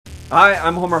Hi,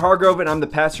 I'm Homer Hargrove, and I'm the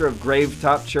pastor of Grave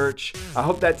Top Church. I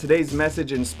hope that today's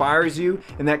message inspires you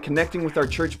and that connecting with our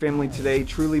church family today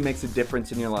truly makes a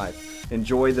difference in your life.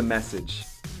 Enjoy the message.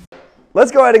 Let's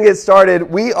go ahead and get started.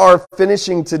 We are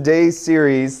finishing today's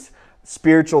series,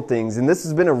 Spiritual Things, and this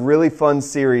has been a really fun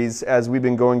series as we've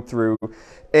been going through.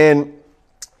 And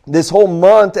this whole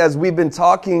month, as we've been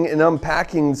talking and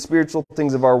unpacking spiritual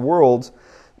things of our world,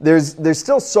 there's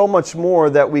still so much more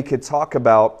that we could talk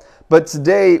about. But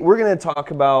today, we're going to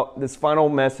talk about this final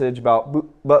message about,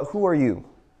 but who are you?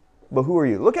 But who are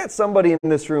you? Look at somebody in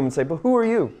this room and say, but who are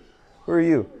you? Who are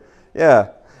you?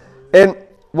 Yeah. And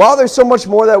while there's so much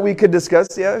more that we could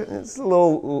discuss, yeah, it's a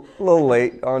little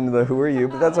late on the who are you,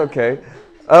 but that's okay.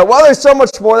 While there's so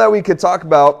much more that we could talk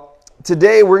about,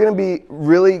 today we're going to be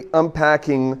really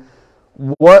unpacking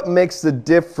what makes the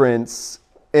difference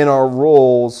in our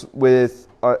roles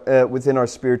within our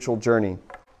spiritual journey.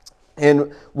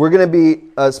 And we're going to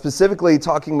be specifically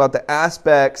talking about the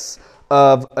aspects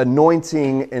of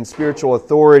anointing and spiritual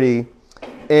authority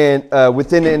and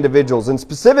within individuals. And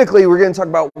specifically, we're going to talk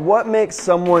about what makes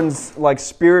someone's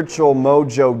spiritual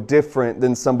mojo different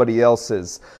than somebody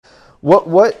else's.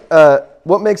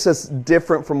 What makes us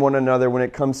different from one another when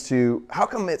it comes to how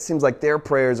come it seems like their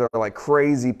prayers are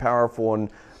crazy powerful and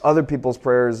other people's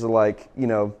prayers are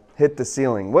hit the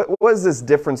ceiling? What is this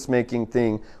difference-making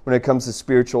thing when it comes to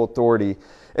spiritual authority?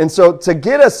 And so to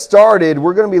get us started,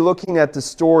 we're going to be looking at the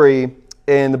story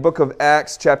in the book of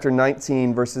Acts chapter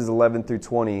 19, verses 11 through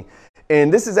 20.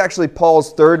 And this is actually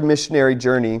Paul's third missionary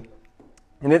journey.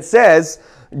 And it says,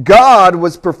 God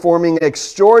was performing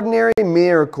extraordinary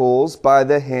miracles by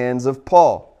the hands of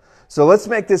Paul. So let's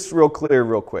make this real clear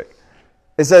real quick.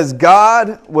 It says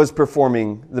God was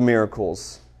performing the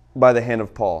miracles by the hand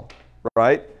of Paul,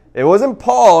 right? It wasn't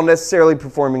Paul necessarily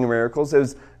performing the miracles. It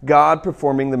was God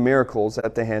performing the miracles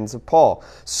at the hands of Paul.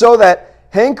 So that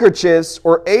handkerchiefs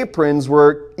or aprons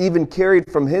were even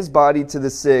carried from his body to the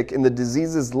sick, and the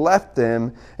diseases left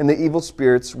them, and the evil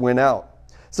spirits went out.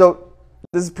 So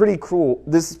this is pretty cool.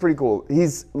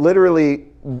 He's literally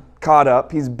caught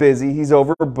up. He's busy. He's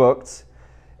overbooked.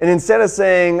 And instead of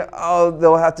saying, oh,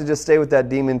 they'll have to just stay with that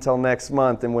demon until next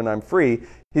month and when I'm free,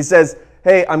 he says,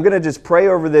 hey, I'm going to just pray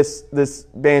over this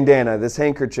bandana, this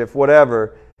handkerchief,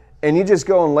 whatever, and you just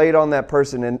go and lay it on that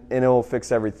person and it will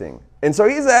fix everything. And so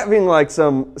he's having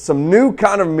some new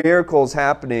kind of miracles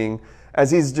happening as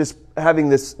he's just having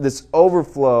this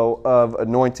overflow of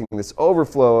anointing, this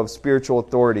overflow of spiritual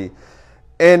authority.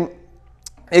 And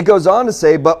it goes on to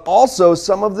say, but also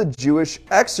some of the Jewish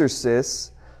exorcists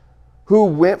who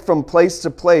went from place to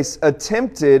place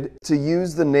attempted to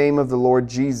use the name of the Lord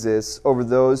Jesus over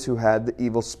those who had the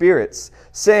evil spirits,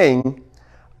 saying,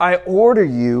 I order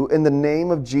you in the name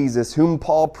of Jesus, whom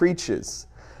Paul preaches.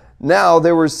 Now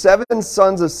there were 7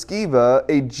 sons of Sceva,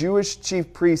 a Jewish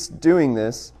chief priest, doing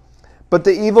this. But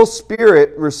the evil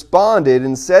spirit responded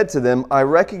and said to them, I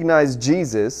recognize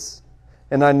Jesus,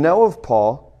 and I know of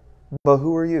Paul, but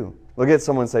who are you? Look at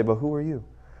someone and say, but who are you?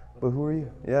 But who are you?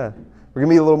 Yeah. We're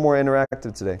going to be a little more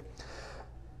interactive today.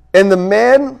 And the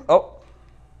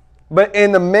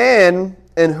man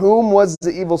in whom was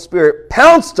the evil spirit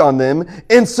pounced on them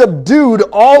and subdued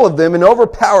all of them and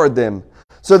overpowered them,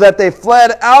 so that they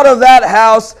fled out of that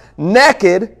house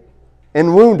naked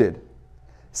and wounded.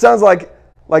 Sounds like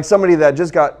somebody that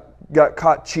just got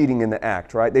caught cheating in the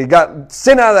act, right? They got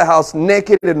sent out of the house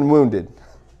naked and wounded.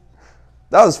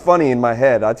 That was funny in my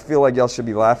head. I feel like y'all should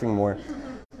be laughing more.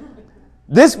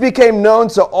 This became known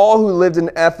to all who lived in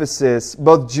Ephesus,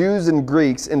 both Jews and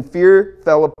Greeks, and fear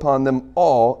fell upon them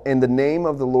all, and the name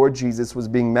of the Lord Jesus was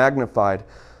being magnified.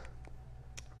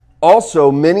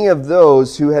 Also, many of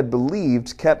those who had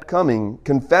believed kept coming,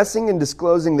 confessing and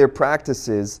disclosing their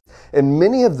practices, and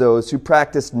many of those who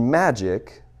practiced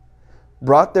magic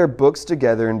brought their books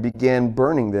together and began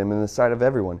burning them in the sight of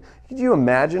everyone. Could you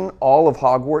imagine all of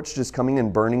Hogwarts just coming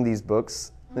and burning these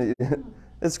books?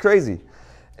 It's crazy.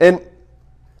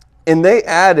 And they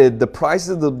added the price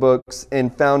of the books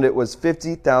and found it was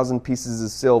 50,000 pieces of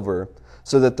silver,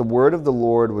 so that the word of the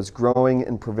Lord was growing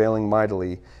and prevailing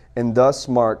mightily, and thus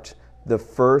marked the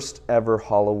first ever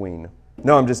Halloween.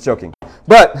 No, I'm just joking.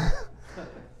 But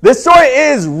this story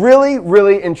is really,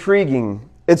 really intriguing.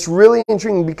 It's really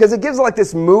intriguing because it gives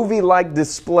this movie-like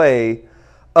display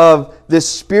of this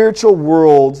spiritual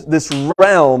world, this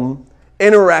realm,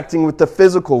 interacting with the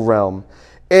physical realm.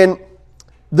 And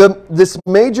this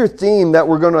major theme that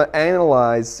we're going to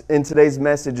analyze in today's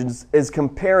message is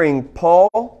comparing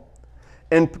Paul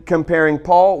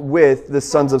with the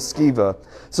sons of Sceva.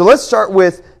 So let's start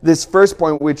with this first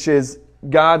point, which is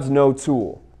God's no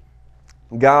tool.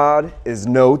 God is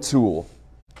no tool.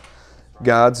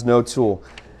 God's no tool.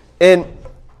 And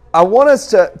I want us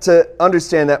to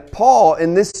understand that Paul,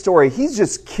 in this story, he's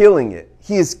just killing it.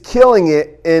 He is killing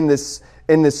it in this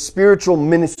spiritual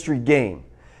ministry game.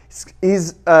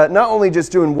 He's not only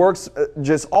just doing works,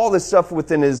 just all this stuff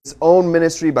within his own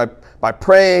ministry by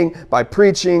praying, by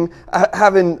preaching,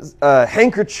 having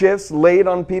handkerchiefs laid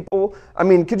on people. I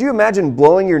mean, could you imagine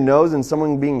blowing your nose and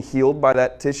someone being healed by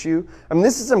that tissue? I mean,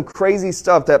 this is some crazy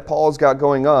stuff that Paul's got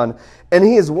going on. And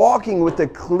he is walking with a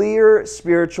clear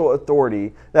spiritual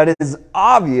authority that is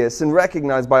obvious and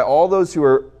recognized by all those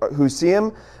who see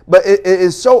him. But it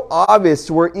is so obvious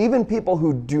to where even people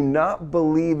who do not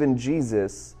believe in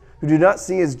Jesus, who do not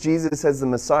see as Jesus as the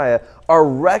Messiah, are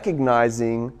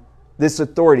recognizing this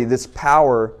authority, this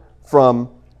power from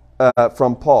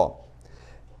Paul.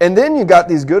 And then you got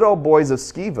these good old boys of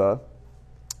Sceva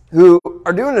who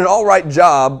are doing an all right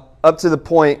job up to the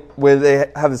point where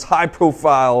they have this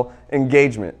high-profile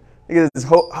engagement. You get this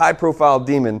high-profile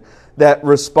demon that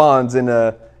responds in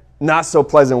a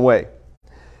not-so-pleasant way.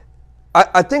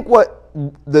 I think what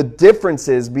the difference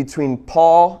is between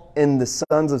Paul and the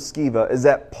sons of Sceva is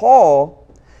that Paul,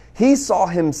 he saw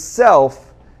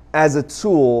himself as a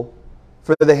tool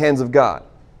for the hands of God.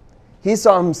 He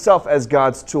saw himself as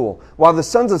God's tool. While the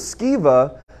sons of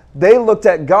Sceva, they looked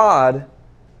at God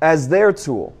as their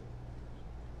tool.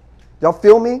 Y'all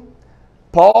feel me?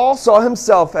 Paul saw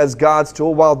himself as God's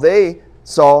tool while they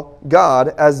saw God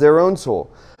as their own tool.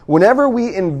 Whenever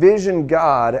we envision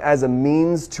God as a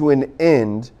means to an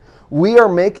end, we are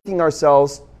making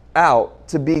ourselves out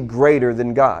to be greater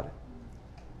than God.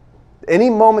 Any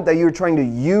moment that you're trying to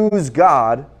use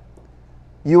God,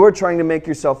 you are trying to make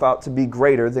yourself out to be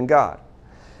greater than God.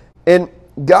 And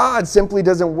God simply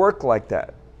doesn't work like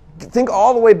that. Think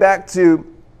all the way back to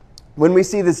when we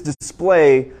see this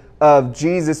display of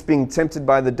Jesus being tempted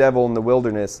by the devil in the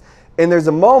wilderness. And there's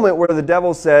a moment where the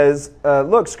devil says,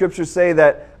 look, scriptures say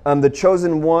that the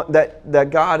chosen one, that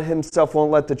God himself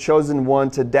won't let the chosen one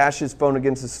to dash his feet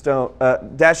against a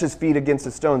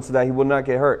stone so that he will not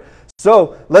get hurt.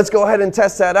 So let's go ahead and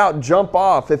test that out. Jump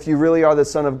off if you really are the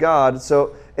Son of God.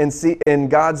 And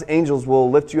God's angels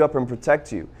will lift you up and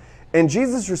protect you. And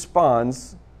Jesus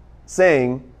responds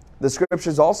saying, the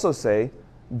scriptures also say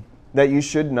that you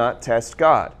should not test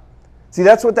God. See,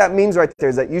 that's what that means right there,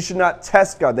 is that you should not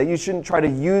test God, that you shouldn't try to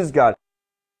use God.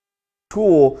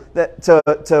 Tool that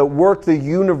to work the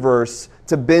universe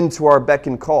to bend to our beck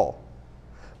and call,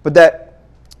 but that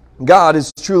God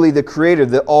is truly the Creator,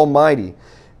 the Almighty.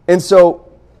 And so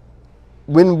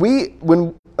when we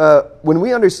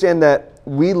understand that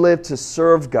we live to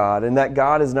serve God and that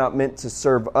God is not meant to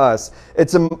serve us,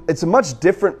 it's a much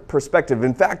different perspective.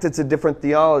 In fact, it's a different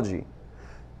theology.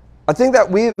 I think that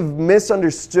we've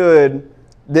misunderstood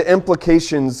the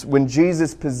implications when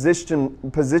Jesus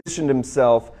positioned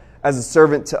himself as a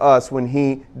servant to us when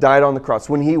he died on the cross,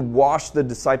 when he washed the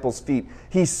disciples' feet.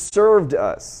 He served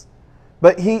us.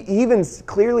 But he even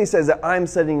clearly says that I'm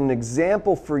setting an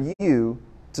example for you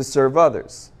to serve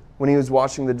others when he was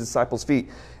washing the disciples' feet.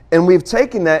 And we've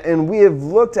taken that and we have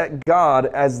looked at God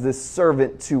as this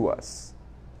servant to us.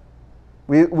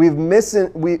 We've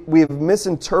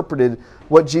misinterpreted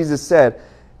what Jesus said.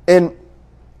 And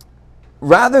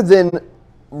rather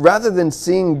than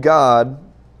seeing God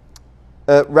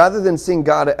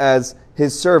as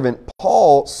his servant,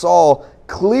 Paul saw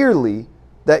clearly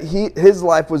that his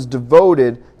life was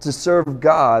devoted to serve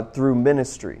God through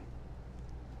ministry.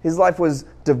 His life was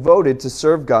devoted to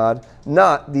serve God,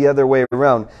 not the other way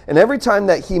around. And every time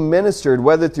that he ministered,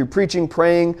 whether through preaching,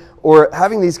 praying, or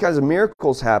having these kinds of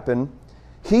miracles happen,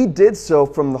 he did so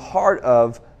from the heart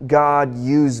of, God,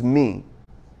 use me.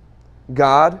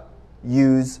 God,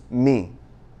 use me.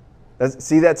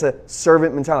 See, that's a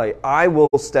servant mentality. I will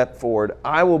step forward.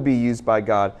 I will be used by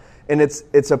God. And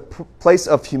it's a place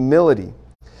of humility.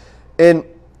 And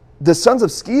the sons of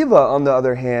Sceva, on the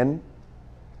other hand,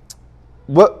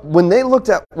 when they looked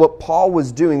at what Paul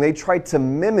was doing, they tried to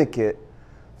mimic it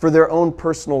for their own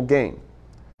personal gain.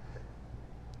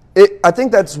 I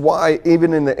think that's why,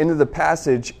 even in the end of the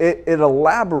passage, it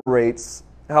elaborates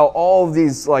how all of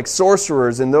these like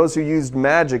sorcerers and those who used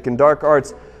magic and dark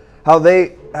arts, how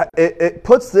it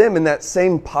puts them in that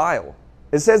same pile.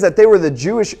 It says that they were the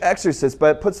Jewish exorcists,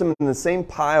 but it puts them in the same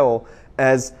pile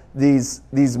as these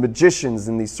magicians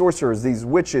and these sorcerers, these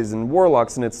witches and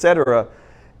warlocks and etc.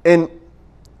 And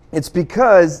it's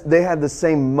because they had the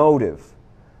same motive.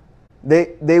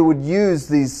 They would use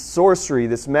these sorcery,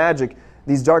 this magic,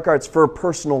 these dark arts for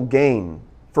personal gain,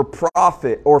 for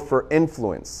profit, or for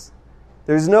influence.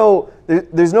 There's no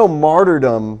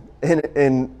martyrdom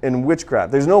in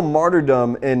witchcraft. There's no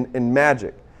martyrdom in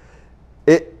magic.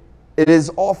 It it is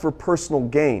all for personal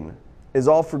gain, is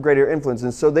all for greater influence.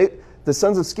 And so the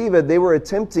sons of Sceva, they were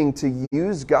attempting to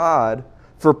use God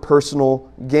for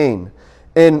personal gain.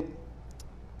 And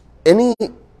any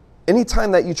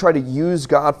time that you try to use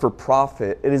God for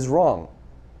profit, it is wrong.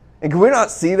 And can we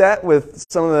not see that with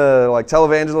some of the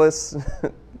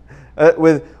televangelists,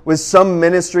 with some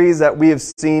ministries that we have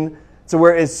seen, to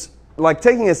where it's like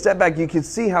taking a step back, you can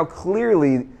see how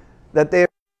clearly that they use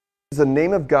the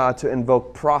name of God to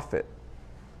invoke profit.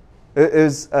 I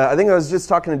think I was just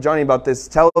talking to Johnny about this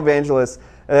televangelist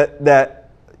that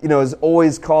is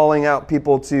always calling out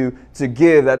people to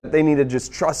give, that they need to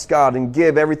just trust God and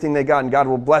give everything they got and God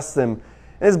will bless them.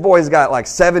 And this boy's got like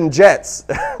 7 jets.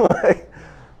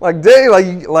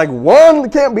 like one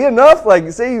can't be enough.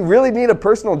 Like, say you really need a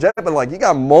personal jet, but you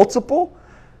got multiple?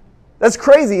 That's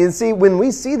crazy. And see, when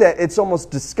we see that, it's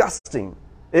almost disgusting.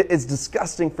 It's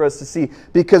disgusting for us to see,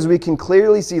 because we can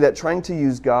clearly see that trying to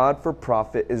use God for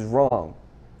profit is wrong.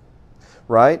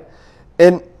 Right?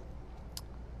 And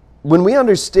when we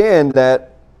understand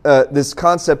that this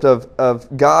concept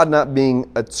of God not being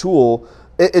a tool,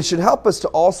 it should help us to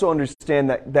also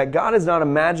understand that God is not a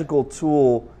magical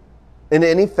tool in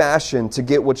any fashion to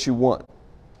get what you want.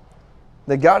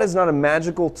 That God is not a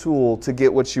magical tool to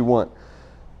get what you want.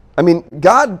 I mean,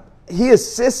 God, He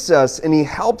assists us and He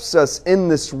helps us in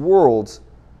this world.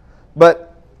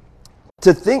 But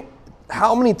to think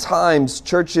how many times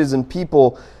churches and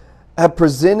people have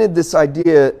presented this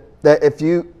idea that if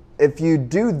you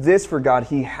do this for God,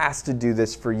 He has to do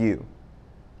this for you.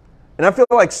 And I feel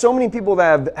like so many people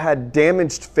that have had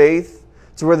damaged faith,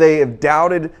 to where they have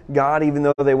doubted God even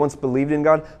though they once believed in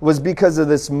God, was because of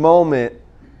this moment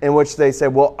in which they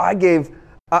said, well,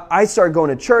 I started going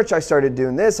to church, I started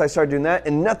doing this, I started doing that,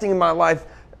 and nothing in my life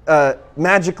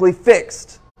magically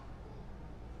fixed.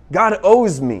 God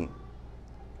owes me.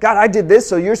 God, I did this,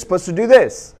 so you're supposed to do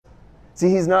this. See,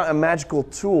 He's not a magical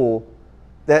tool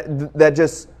that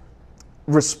just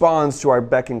responds to our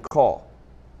beck and call.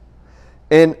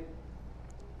 And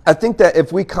I think that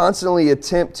if we constantly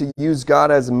attempt to use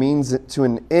God as a means to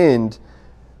an end,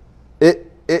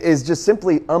 it is just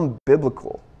simply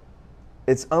unbiblical.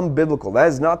 It's unbiblical. That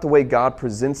is not the way God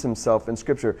presents Himself in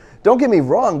Scripture. Don't get me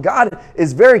wrong. God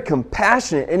is very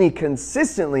compassionate, and He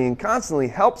consistently and constantly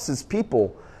helps His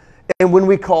people. And when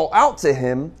we call out to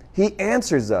Him, He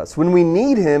answers us. When we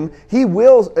need Him, He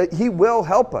will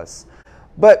help us.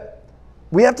 But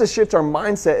we have to shift our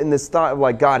mindset in this thought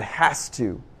of God has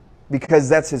to, because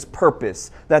that's His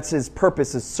purpose. That's His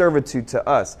purpose, His servitude to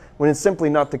us, when it's simply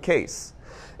not the case.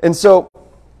 And so,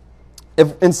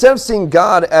 if instead of seeing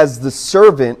God as the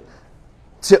servant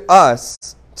to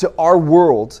us, to our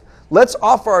world, let's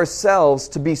offer ourselves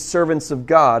to be servants of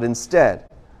God instead.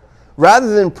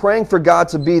 Rather than praying for God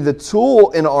to be the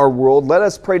tool in our world, let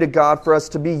us pray to God for us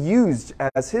to be used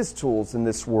as His tools in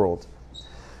this world.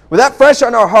 With that fresh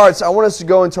on our hearts, I want us to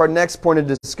go into our next point of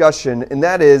discussion, and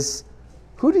that is,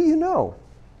 who do you know?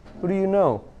 Who do you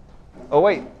know? Oh,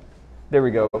 wait. There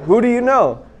we go. Who do you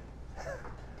know?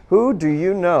 Who do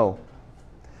you know?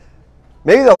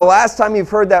 Maybe the last time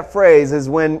you've heard that phrase is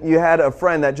when you had a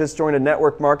friend that just joined a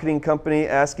network marketing company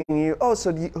asking you, oh,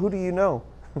 so who do you know?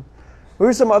 Who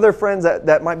are some other friends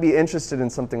that might be interested in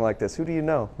something like this? Who do you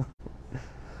know?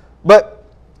 But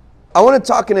I want to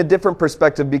talk in a different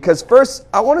perspective, because first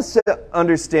I want us to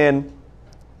understand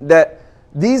that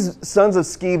these sons of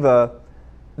Sceva,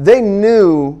 they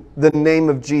knew the name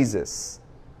of Jesus.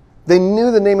 They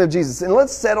knew the name of Jesus. And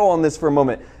let's settle on this for a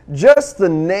moment. Just the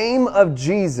name of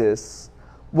Jesus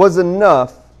was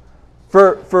enough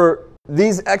for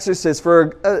these exorcists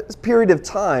for a period of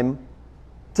time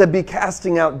to be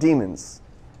casting out demons.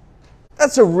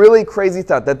 That's a really crazy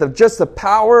thought, that just the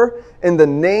power in the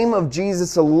name of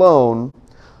Jesus alone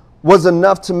was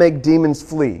enough to make demons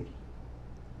flee.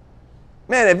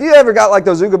 Man, if you ever got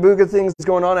those ooga booga things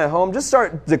going on at home, just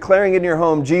start declaring in your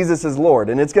home, Jesus is Lord,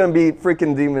 and it's going to be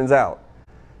freaking demons out.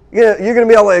 You're going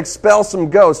to be able to expel some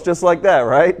ghosts just like that,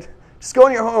 right? Just go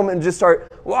in your home and just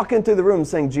start walking through the room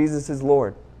saying, Jesus is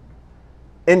Lord.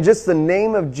 And just the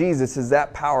name of Jesus is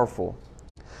that powerful.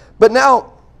 But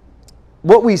now,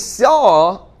 what we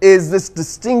saw is this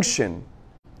distinction.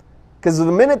 Because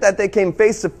the minute that they came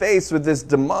face to face with this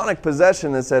demonic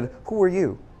possession that said, who are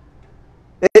you?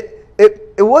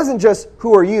 It wasn't just,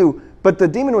 who are you? But the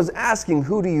demon was asking,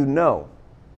 who do you know?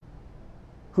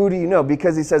 Who do you know?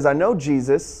 Because he says, I know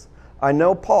Jesus, I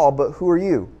know Paul, but who are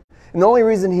you? And the only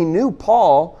reason he knew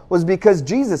Paul was because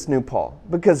Jesus knew Paul,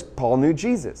 because Paul knew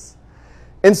Jesus.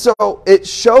 And so it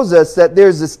shows us that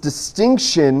there's this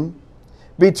distinction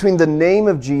between the name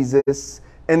of Jesus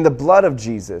and the blood of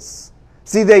Jesus.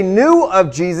 See, they knew of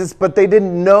Jesus, but they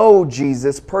didn't know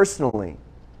Jesus personally.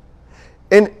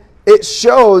 And it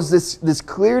shows this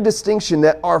clear distinction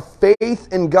that our faith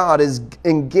in God is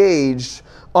engaged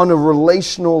on a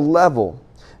relational level.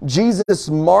 Jesus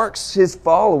marks his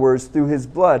followers through his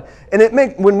blood. And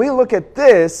when we look at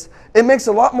this, it makes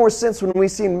a lot more sense when we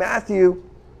see in Matthew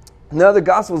and the other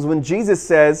Gospels when Jesus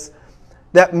says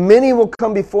that many will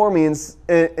come before me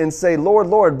and say, Lord,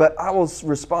 Lord, but I will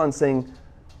respond saying,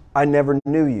 I never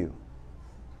knew you.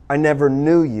 I never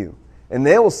knew you. And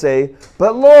they will say,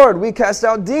 but Lord, we cast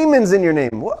out demons in your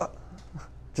name. What?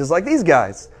 Just like these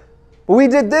guys. But we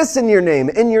did this in your name,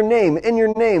 in your name, in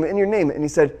your name, in your name. And he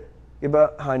said, get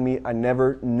behind me, I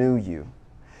never knew you.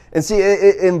 And see,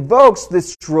 it invokes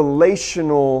this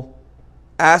relational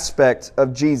aspect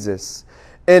of Jesus.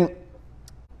 And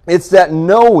it's that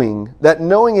knowing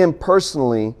him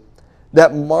personally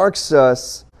that marks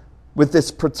us with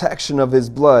this protection of his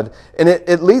blood. And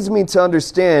it leads me to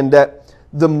understand that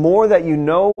the more that you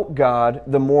know God,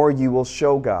 the more you will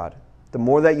show God. The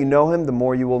more that you know him, the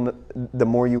more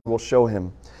you will show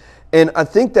him. And I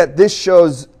think that this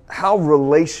shows how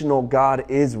relational God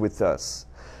is with us.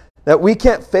 That we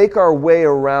can't fake our way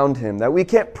around him. That we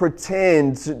can't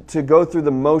pretend to go through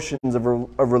the motions of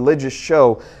a religious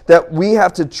show. That we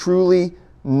have to truly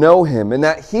know him. And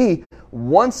that he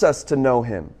wants us to know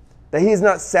him. That he is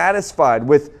not satisfied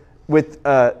with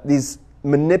these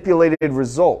manipulated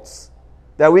results.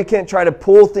 That we can't try to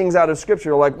pull things out of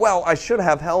Scripture like, well, I should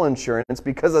have hell insurance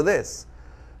because of this.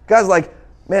 God's like,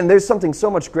 man, there's something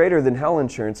so much greater than hell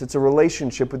insurance. It's a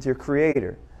relationship with your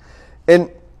Creator.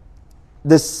 And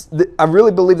I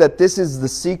really believe that this is the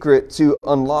secret to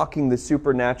unlocking the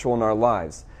supernatural in our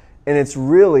lives. And it's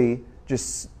really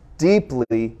just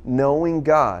deeply knowing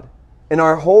God. And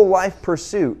our whole life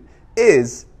pursuit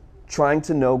is trying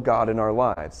to know God in our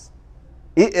lives.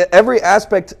 Every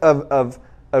aspect of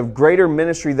greater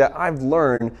ministry that I've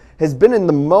learned has been in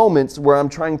the moments where I'm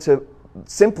trying to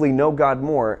simply know God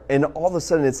more, and all of a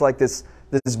sudden it's like this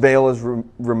veil is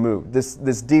removed,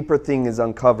 this deeper thing is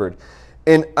uncovered.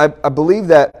 And I believe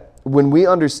that when we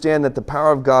understand that the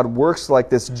power of God works like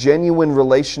this genuine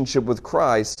relationship with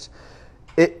Christ,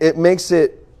 it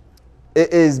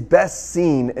is best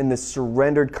seen in the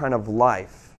surrendered kind of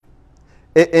life.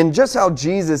 And just how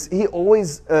Jesus, he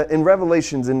always, in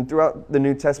Revelations and throughout the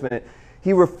New Testament,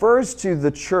 he refers to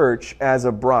the church as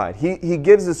a bride. He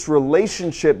gives this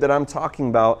relationship that I'm talking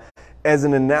about as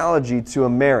an analogy to a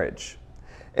marriage.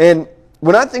 And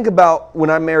when I think about when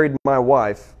I married my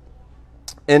wife,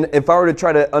 and if I were to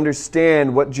try to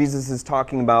understand what Jesus is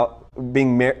talking about,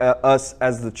 being us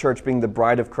as the church being the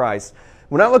bride of Christ,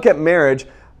 when I look at marriage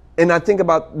and I think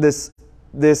about this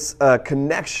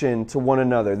connection to one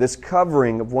another, this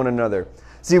covering of one another.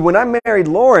 See, when I married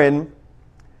Lauren,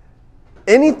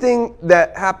 anything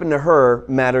that happened to her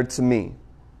mattered to me.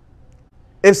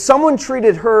 If someone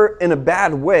treated her in a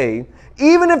bad way,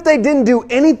 even if they didn't do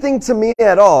anything to me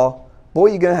at all, boy,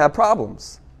 you're going to have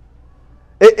problems.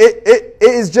 It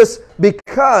is just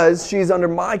because she's under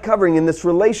my covering in this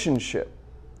relationship.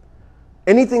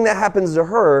 Anything that happens to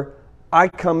her, I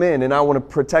come in and I want to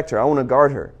protect her. I want to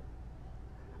guard her.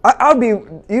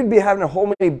 You'd be having to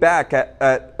hold me back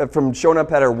from showing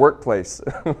up at her workplace.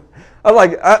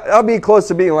 I'll be close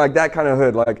to being like that kind of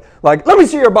hood. Like, let me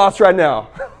see your boss right now.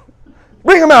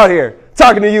 Bring him out here,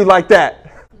 talking to you like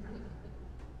that.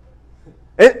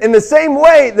 In the same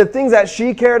way, the things that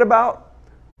she cared about,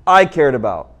 I cared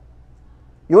about.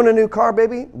 You want a new car,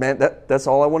 baby? Man, that's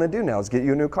all I want to do now is get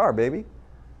you a new car, baby.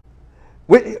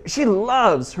 She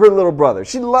loves her little brother.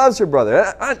 She loves her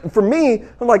brother. For me,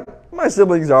 I'm like, my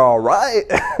siblings are all right.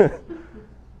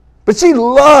 But she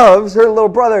loves her little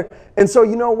brother. And so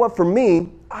you know what? For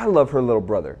me, I love her little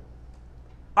brother.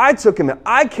 I took him in.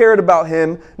 I cared about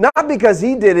him, not because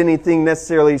he did anything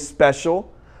necessarily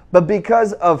special, but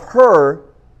because of her,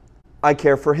 I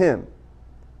care for him.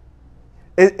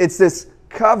 It's this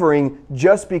covering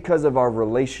just because of our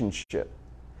relationship.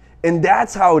 And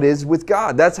that's how it is with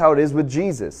God. That's how it is with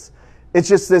Jesus. It's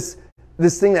just this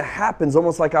thing that happens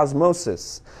almost like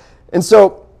osmosis. And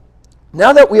so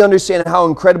now that we understand how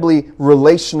incredibly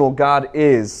relational God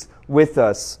is with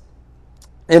us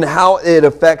and how it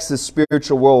affects the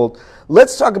spiritual world,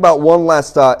 let's talk about one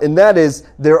last thought, and that is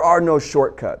there are no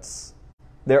shortcuts.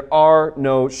 There are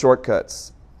no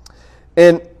shortcuts.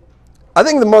 And I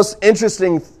think the most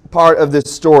interesting part of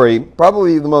this story,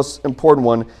 probably the most important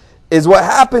one, is what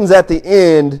happens at the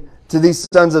end to these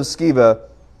sons of Sceva.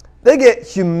 They get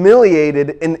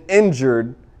humiliated and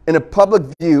injured in a public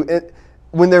view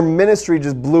when their ministry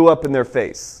just blew up in their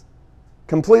face.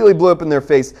 Completely blew up in their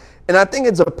face. And I think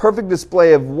it's a perfect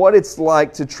display of what it's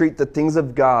like to treat the things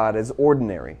of God as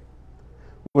ordinary.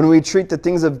 When we treat the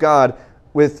things of God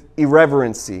with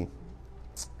irreverency.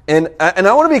 And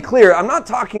I want to be clear, I'm not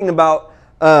talking about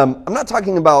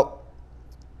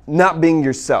not being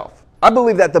yourself. I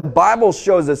believe that the Bible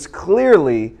shows us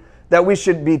clearly that we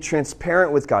should be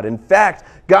transparent with God. In fact,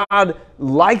 God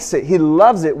likes it. He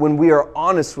loves it when we are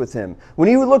honest with Him. When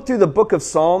you look through the book of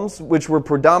Psalms, which were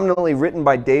predominantly written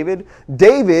by David,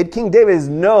 King David is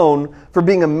known for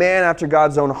being a man after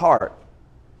God's own heart.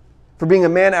 For being a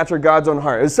man after God's own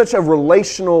heart. It was such a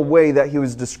relational way that he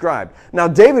was described. Now,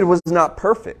 David was not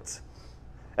perfect.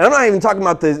 And I'm not even talking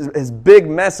about his big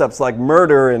mess-ups like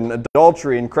murder and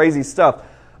adultery and crazy stuff.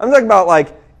 I'm talking about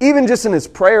like, even just in his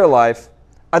prayer life,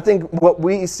 I think what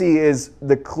we see is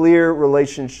the clear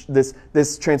relationship,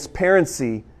 this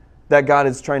transparency that God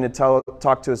is trying to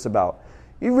talk to us about.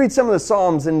 You read some of the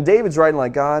Psalms, and David's writing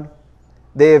like, God,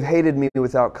 they have hated me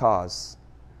without cause.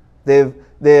 They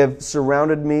have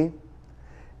surrounded me.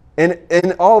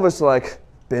 And all of us are like,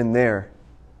 been there.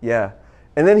 Yeah.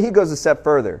 And then he goes a step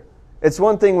further. It's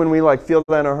one thing when we like feel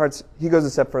that in our hearts. He goes a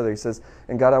step further. He says,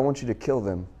 and God, I want you to kill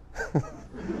them.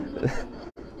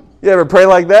 You ever pray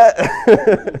like that?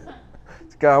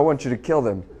 God, I want you to kill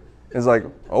them. It's like,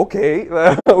 okay,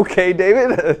 okay,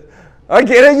 David. I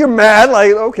get it. You're mad.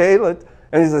 Like, okay.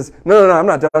 And he says, no, I'm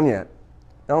not done yet.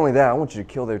 Not only that, I want you to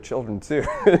kill their children too.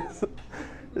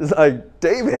 It's like,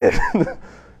 David,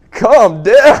 calm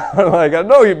down. Like, I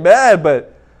know you're mad,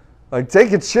 but like,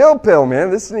 take a chill pill,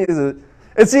 man. This needs a.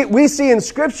 And see, we see in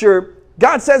Scripture,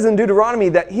 God says in Deuteronomy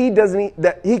that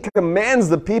He commands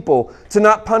the people to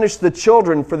not punish the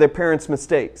children for their parents'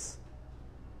 mistakes.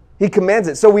 He commands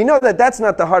it. So we know that that's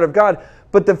not the heart of God.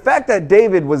 But the fact that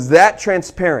David was that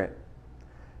transparent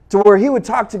to where he would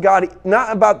talk to God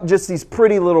not about just these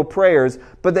pretty little prayers,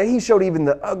 but that he showed even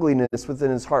the ugliness within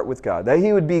his heart with God. That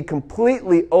he would be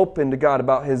completely open to God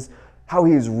about how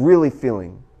he was really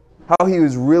feeling, how he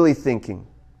was really thinking.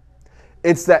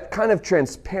 It's that kind of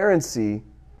transparency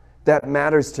that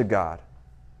matters to God.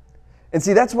 And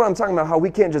see, that's what I'm talking about, how we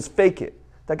can't just fake it.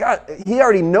 That God, He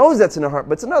already knows that's in our heart,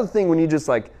 but it's another thing when you just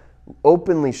like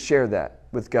openly share that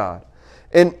with God.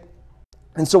 And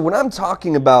so when I'm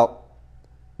talking about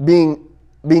being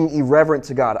irreverent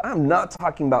to God, I'm not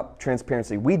talking about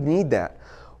transparency. We need that.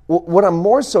 What I'm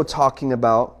more so talking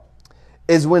about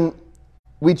is when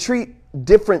we treat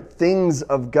different things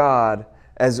of God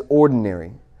as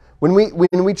ordinary. When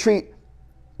we treat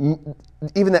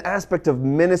even the aspect of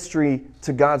ministry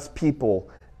to God's people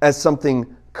as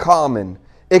something common,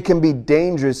 it can be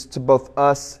dangerous to both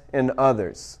us and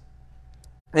others.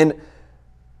 And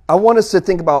I want us to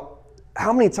think about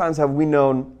how many times have we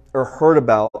known or heard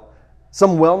about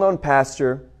some well-known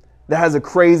pastor that has a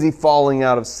crazy falling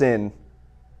out of sin,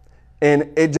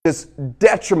 and it just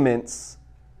detriments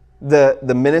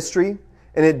the ministry,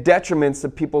 and it detriments the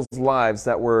people's lives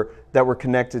that were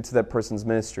connected to that person's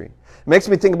ministry. It makes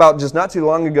me think about just not too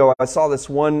long ago, I saw this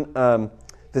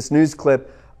this news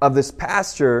clip of this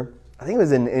pastor, I think it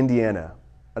was in Indiana.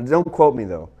 Don't quote me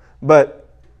though. But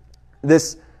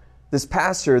this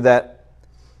pastor that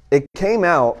it came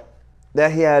out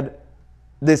that he had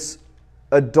this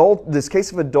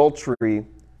case of adultery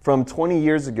from 20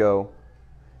 years ago,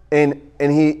 and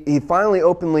he finally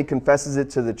openly confesses it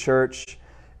to the church.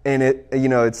 And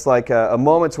it's like a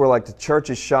moment where like the church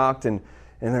is shocked and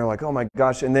they're like, oh my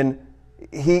gosh. And then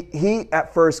he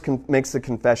at first makes the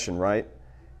confession, right?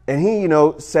 And he,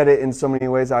 said it in so many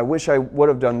ways. I wish I would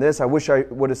have done this. I wish I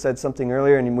would have said something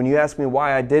earlier. And when you ask me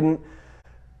why I didn't,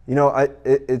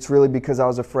 it's really because I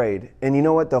was afraid. And you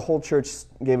know what? The whole church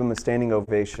gave him a standing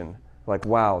ovation. Like,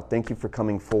 wow, thank you for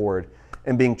coming forward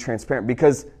and being transparent.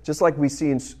 Because just like we see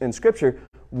in Scripture,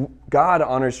 God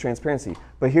honors transparency.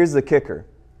 But here's the kicker.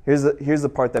 Here's the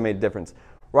part that made a difference.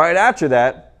 Right after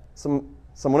that,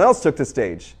 someone else took the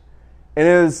stage. And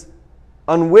it was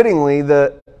unwittingly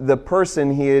the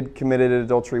person he had committed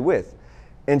adultery with.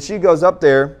 And she goes up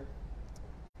there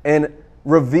and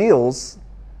reveals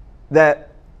that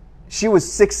she was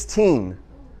 16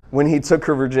 when he took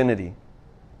her virginity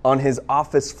on his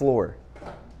office floor.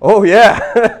 Oh,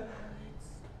 yeah.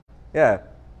 Yeah.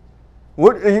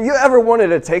 You ever wanted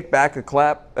to take back a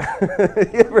clap?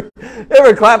 you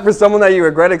ever clap for someone that you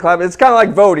regretted clapping? It's kind of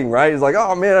like voting, right? It's like,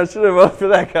 oh man, I should have voted for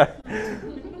that guy.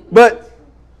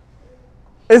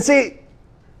 And see,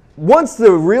 once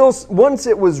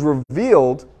it was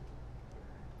revealed,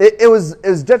 it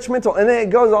was detrimental. And then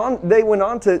they went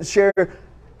on to share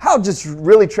how just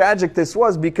really tragic this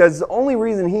was, because the only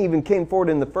reason he even came forward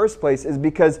in the first place is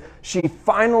because she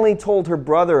finally told her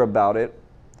brother about it.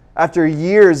 after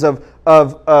years of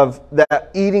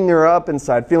that eating her up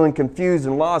inside, feeling confused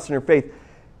and lost in her faith.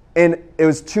 And it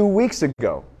was 2 weeks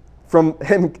ago from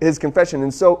his confession.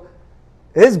 And so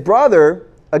his brother,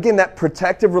 again, that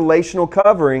protective relational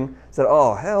covering, said,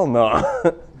 oh, hell no.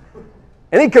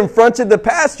 And he confronted the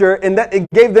pastor, and that it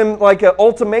gave them like an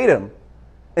ultimatum.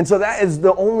 And so that is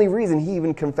the only reason he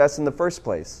even confessed in the first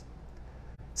place.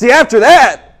 See, after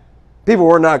that, people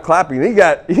were not clapping.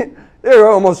 They were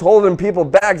almost holding people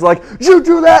back, like, you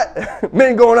do that?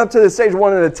 Men going up to the stage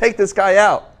wanting to take this guy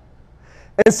out.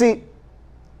 And see,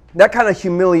 that kind of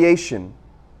humiliation,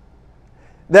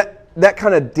 that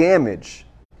kind of damage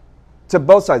to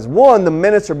both sides. One, the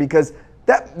minister, because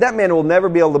that man will never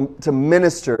be able to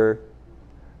minister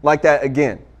like that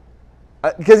again.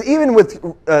 Because even with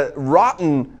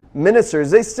rotten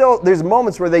ministers, there's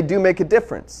moments where they do make a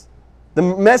difference. The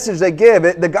message they give,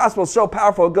 the gospel is so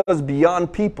powerful, it goes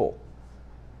beyond people.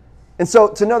 And so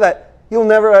to know that he'll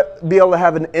never be able to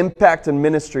have an impact in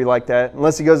ministry like that,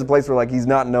 unless he goes to a place where like he's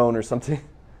not known or something.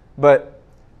 But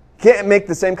can't make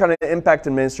the same kind of impact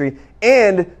in ministry,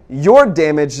 and you're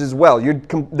damaged as well.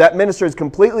 That minister is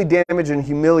completely damaged and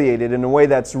humiliated in a way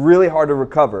that's really hard to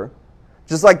recover.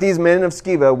 Just like these men of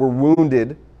Sceva were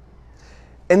wounded.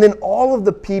 And then all of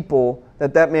the people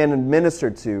that man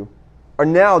administered to are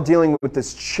now dealing with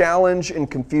this challenge and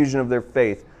confusion of their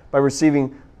faith by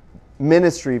receiving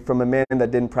ministry from a man that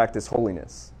didn't practice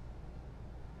holiness.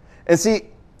 And see,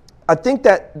 I think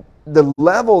that the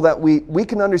level that we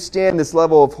can understand this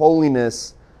level of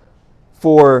holiness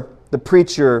for the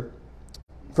preacher,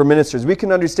 for ministers. We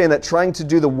can understand that trying to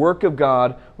do the work of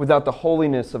God without the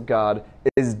holiness of God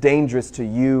is dangerous to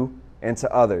you and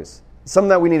to others. Something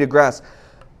that we need to grasp.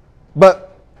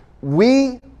 But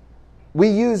we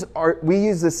use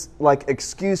this like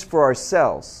excuse for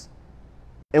ourselves.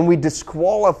 And we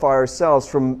disqualify ourselves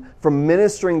from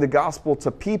ministering the gospel to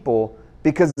people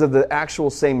because of the actual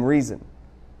same reason.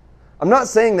 I'm not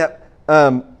saying that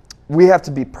we have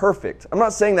to be perfect. I'm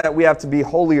not saying that we have to be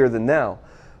holier than thou.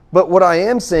 But what I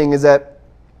am saying is that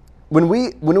when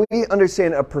we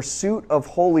understand a pursuit of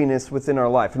holiness within our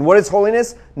life, and what is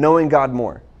holiness? Knowing God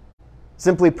more.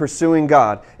 Simply pursuing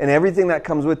God and everything that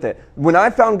comes with it. When I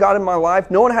found God in my life,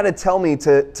 no one had to tell me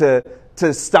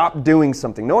to stop doing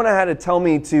something. No one had to tell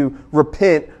me to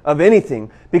repent of anything.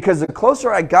 Because the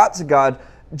closer I got to God,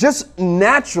 just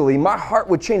naturally, my heart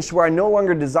would change to where I no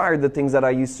longer desired the things that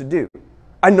I used to do.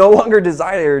 I no longer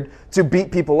desired to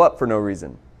beat people up for no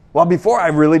reason. Well, before I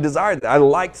really desired that. I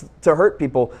liked to hurt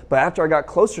people, but after I got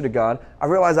closer to God, I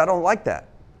realized I don't like that.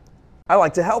 I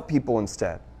like to help people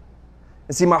instead.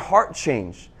 And see, my heart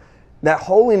changed. That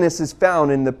holiness is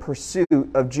found in the pursuit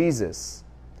of Jesus.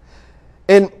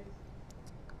 And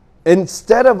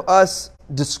instead of us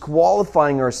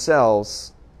disqualifying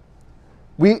ourselves,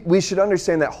 we should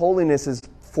understand that holiness is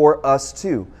for us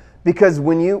too. Because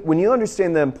when you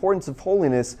understand the importance of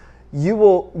holiness, you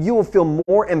will feel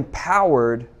more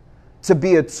empowered to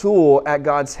be a tool at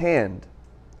God's hand.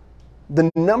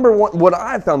 What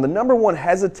I found, the number one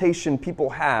hesitation people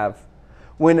have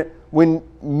when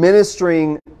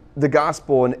ministering the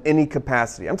gospel in any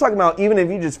capacity. I'm talking about even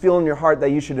if you just feel in your heart that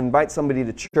you should invite somebody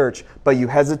to church, but you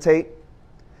hesitate.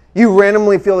 You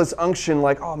randomly feel this unction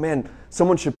like, oh man,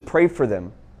 someone should pray for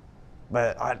them.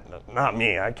 But not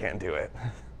me, I can't do it.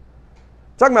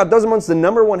 Talking about those months, the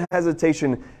number one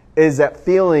hesitation is that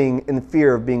feeling and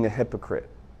fear of being a hypocrite.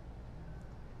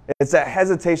 It's that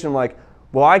hesitation like,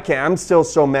 well, I can't, I'm still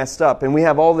so messed up. And we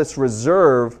have all this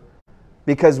reserve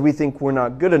because we think we're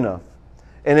not good enough.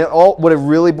 And what it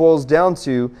really boils down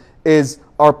to is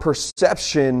our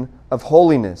perception of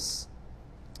holiness.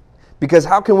 Because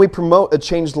how can we promote a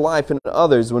changed life in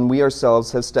others when we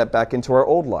ourselves have stepped back into our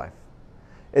old life?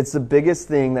 It's the biggest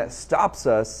thing that stops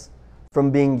us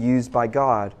from being used by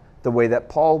God the way that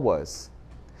Paul was.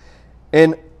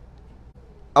 And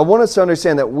I want us to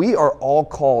understand that we are all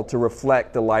called to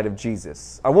reflect the light of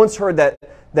Jesus. I once heard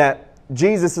that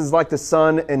Jesus is like the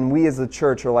sun and we as the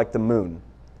church are like the moon.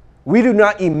 We do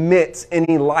not emit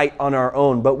any light on our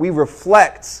own, but we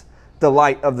reflect the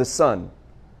light of the sun.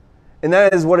 And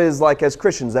that is what it is like as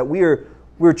Christians, that we're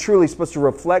truly supposed to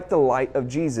reflect the light of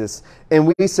Jesus.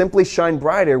 And we simply shine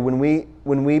brighter when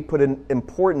we put an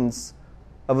importance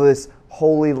of this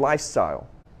holy lifestyle,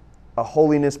 a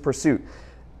holiness pursuit.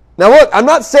 Now look, I'm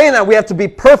not saying that we have to be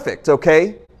perfect,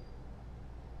 okay?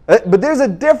 But there's a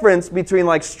difference between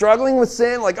like struggling with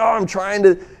sin, like, oh, I'm trying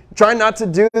not to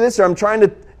do this, or I'm trying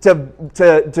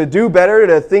to do better,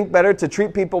 to think better, to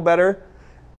treat people better.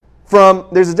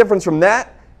 There's a difference from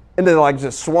that and then like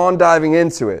just swan diving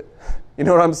into it. You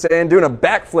know what I'm saying? Doing a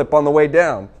backflip on the way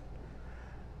down.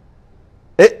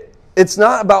 it's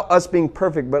not about us being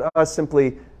perfect, but us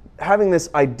simply having this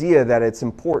idea that it's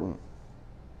important.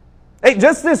 Hey,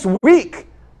 just this week,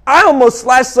 I almost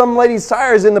slashed some lady's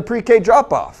tires in the pre-K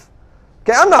drop-off.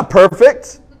 Okay, I'm not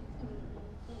perfect.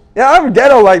 Yeah, I'm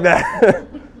ghetto like that.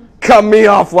 Cut me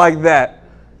off like that.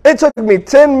 It took me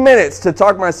 10 minutes to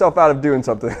talk myself out of doing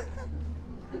something.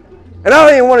 And I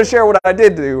don't even want to share what I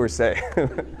did do or say.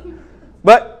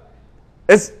 But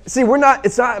it's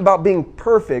not about being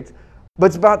perfect, but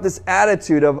it's about this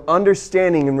attitude of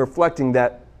understanding and reflecting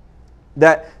that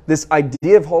this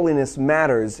idea of holiness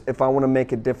matters if I want to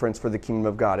make a difference for the kingdom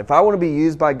of God. If I want to be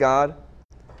used by God,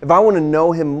 if I want to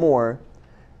know Him more,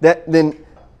 then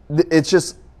it's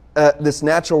just this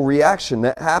natural reaction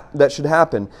that should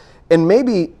happen. And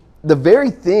maybe the very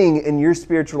thing in your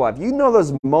spiritual life, you know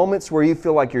those moments where you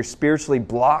feel like you're spiritually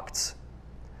blocked?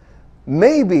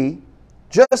 Maybe,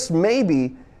 just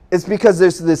maybe, it's because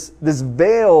there's this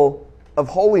veil of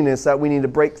holiness that we need to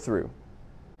break through.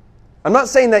 I'm not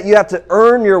saying that you have to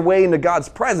earn your way into God's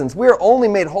presence. We are only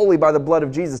made holy by the blood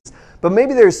of Jesus. But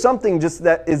maybe there's something just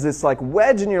that is this like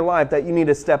wedge in your life that you need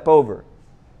to step over.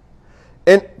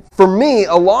 And for me,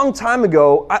 a long time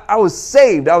ago, I was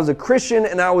saved. I was a Christian,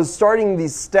 and I was starting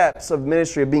these steps of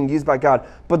ministry of being used by God.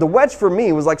 But the wedge for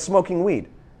me was like smoking weed.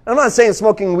 I'm not saying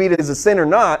smoking weed is a sin or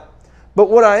not, but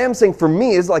what I am saying for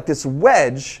me is like this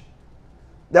wedge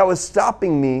that was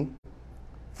stopping me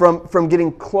from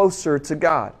getting closer to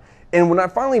God. And when I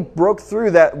finally broke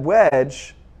through that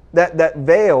wedge, that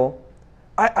veil,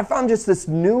 I found just this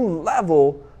new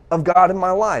level of God in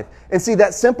my life. And see,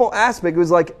 that simple aspect was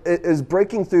like, it was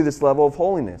breaking through this level of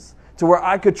holiness to where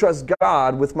I could trust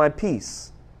God with my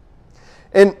peace.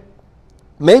 And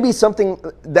maybe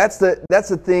that's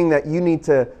the thing that you need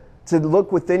to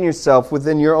look within yourself,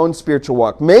 within your own spiritual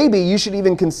walk. Maybe you should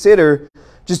even consider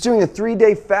just doing a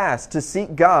 3-day fast to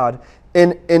seek God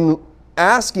and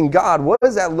asking God, what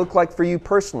does that look like for you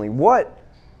personally? What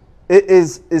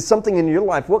is something in your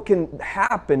life? What can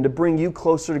happen to bring you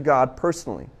closer to God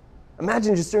personally?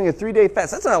 Imagine just doing a 3-day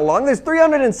fast. That's not long. There's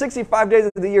 365 days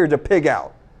of the year to pig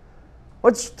out.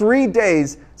 What's 3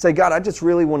 days? Say, God, I just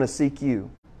really want to seek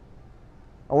you.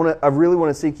 I really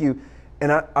want to seek you,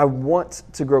 and I want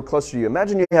to grow closer to you.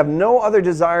 Imagine you have no other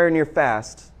desire in your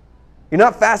fast. You're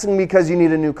not fasting because you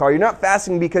need a new car. You're not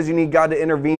fasting because you need God to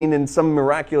intervene in some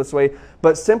miraculous way,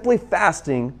 but simply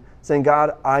fasting, saying,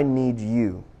 God, I need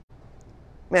you.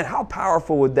 Man, how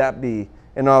powerful would that be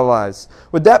in our lives?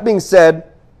 With that being said,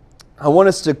 I want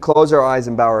us to close our eyes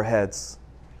and bow our heads.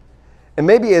 And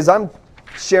maybe as I'm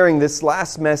sharing this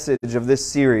last message of this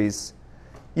series,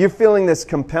 you're feeling this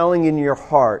compelling in your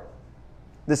heart,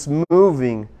 this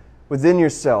moving within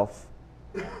yourself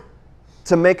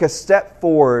to make a step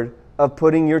forward of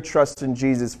putting your trust in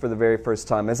Jesus for the very first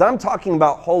time. As I'm talking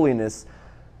about holiness,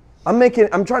 I'm trying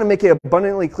to make it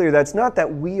abundantly clear that it's not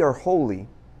that we are holy,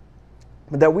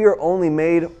 but that we are only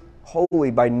made holy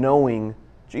by knowing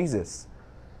Jesus.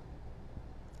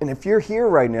 And if you're here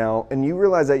right now and you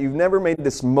realize that you've never made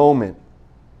this moment,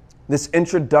 this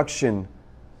introduction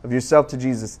of yourself to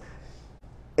Jesus,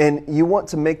 and you want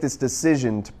to make this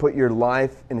decision to put your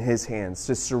life in His hands,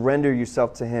 to surrender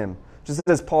yourself to Him, just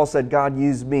as Paul said, God,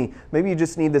 use me. Maybe you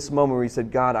just need this moment where you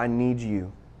said, God, I need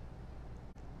you.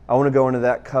 I want to go into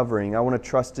that covering. I want to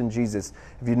trust in Jesus.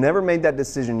 If you've never made that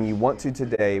decision and you want to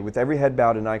today, with every head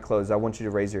bowed and eye closed, I want you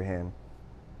to raise your hand.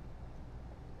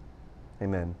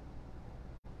 Amen.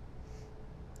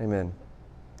 Amen.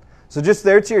 So just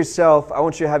there to yourself, I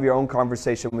want you to have your own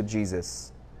conversation with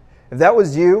Jesus. If that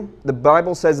was you, the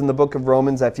Bible says in the book of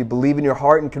Romans that if you believe in your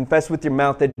heart and confess with your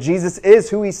mouth that Jesus is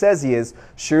who He says He is,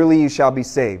 surely you shall be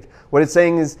saved. What it's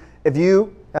saying is, if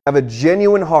you have a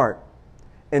genuine heart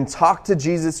and talk to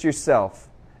Jesus yourself,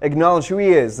 acknowledge who He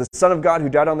is, the Son of God who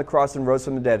died on the cross and rose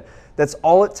from the dead, that's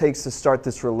all it takes to start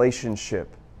this relationship.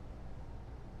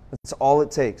 That's all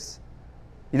it takes.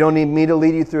 You don't need me to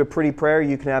lead you through a pretty prayer.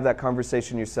 You can have that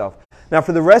conversation yourself. Now,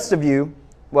 for the rest of you,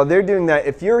 while they're doing that,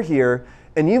 if you're here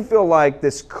and you feel like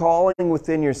this calling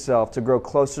within yourself to grow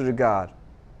closer to God,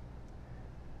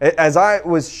 as I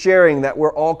was sharing that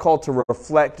we're all called to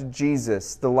reflect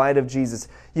Jesus, the light of Jesus,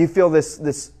 you feel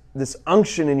this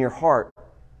unction in your heart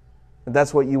that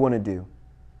that's what you want to do.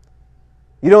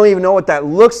 You don't even know what that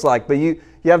looks like, but you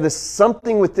have this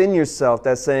something within yourself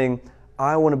that's saying,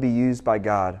 I want to be used by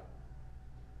God.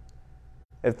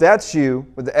 If that's you,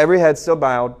 with every head still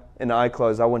bowed and eye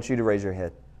closed, I want you to raise your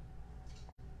head.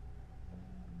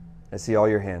 I see all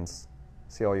your hands.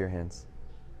 I see all your hands.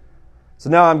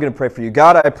 So now I'm going to pray for you.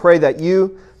 God, I pray that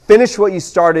you finish what you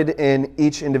started in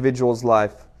each individual's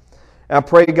life. And I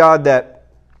pray, God, that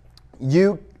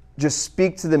you just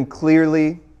speak to them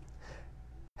clearly,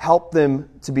 help them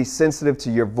to be sensitive to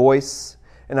your voice.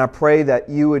 And I pray that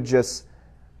you would just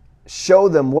show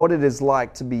them what it is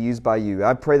like to be used by you.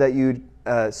 I pray that you'd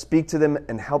speak to them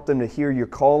and help them to hear your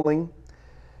calling.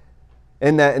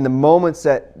 And that in the moments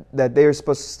that they are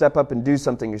supposed to step up and do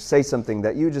something or say something,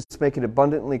 that you just make it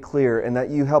abundantly clear, and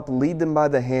that you help lead them by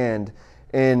the hand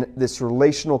in this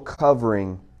relational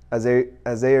covering as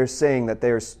they are saying that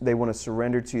they want to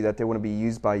surrender to you, that they want to be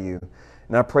used by you.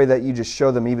 And I pray that you just show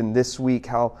them even this week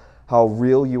how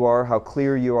real you are, how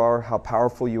clear you are, how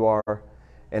powerful you are,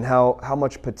 and how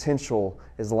much potential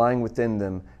is lying within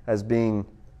them as being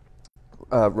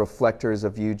reflectors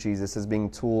of you, Jesus, as being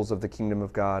tools of the kingdom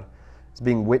of God, as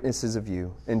being witnesses of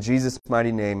you. In Jesus'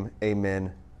 mighty name,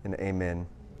 amen and amen.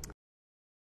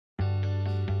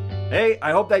 Hey,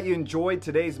 I hope that you enjoyed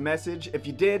today's message. If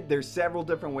you did, there's several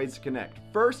different ways to connect.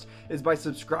 First is by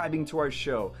subscribing to our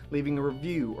show, leaving a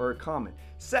review or a comment.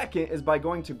 Second is by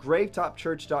going to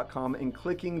gravetopchurch.com and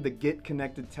clicking the Get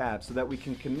Connected tab so that we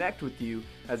can connect with you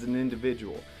as an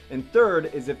individual. And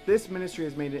third is if this ministry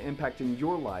has made an impact in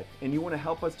your life and you want to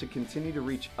help us to continue to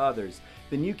reach others,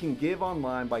 then you can give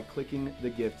online by clicking the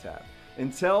Give tab.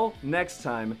 Until next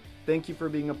time, thank you for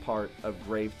being a part of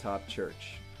Gravetop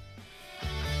Church.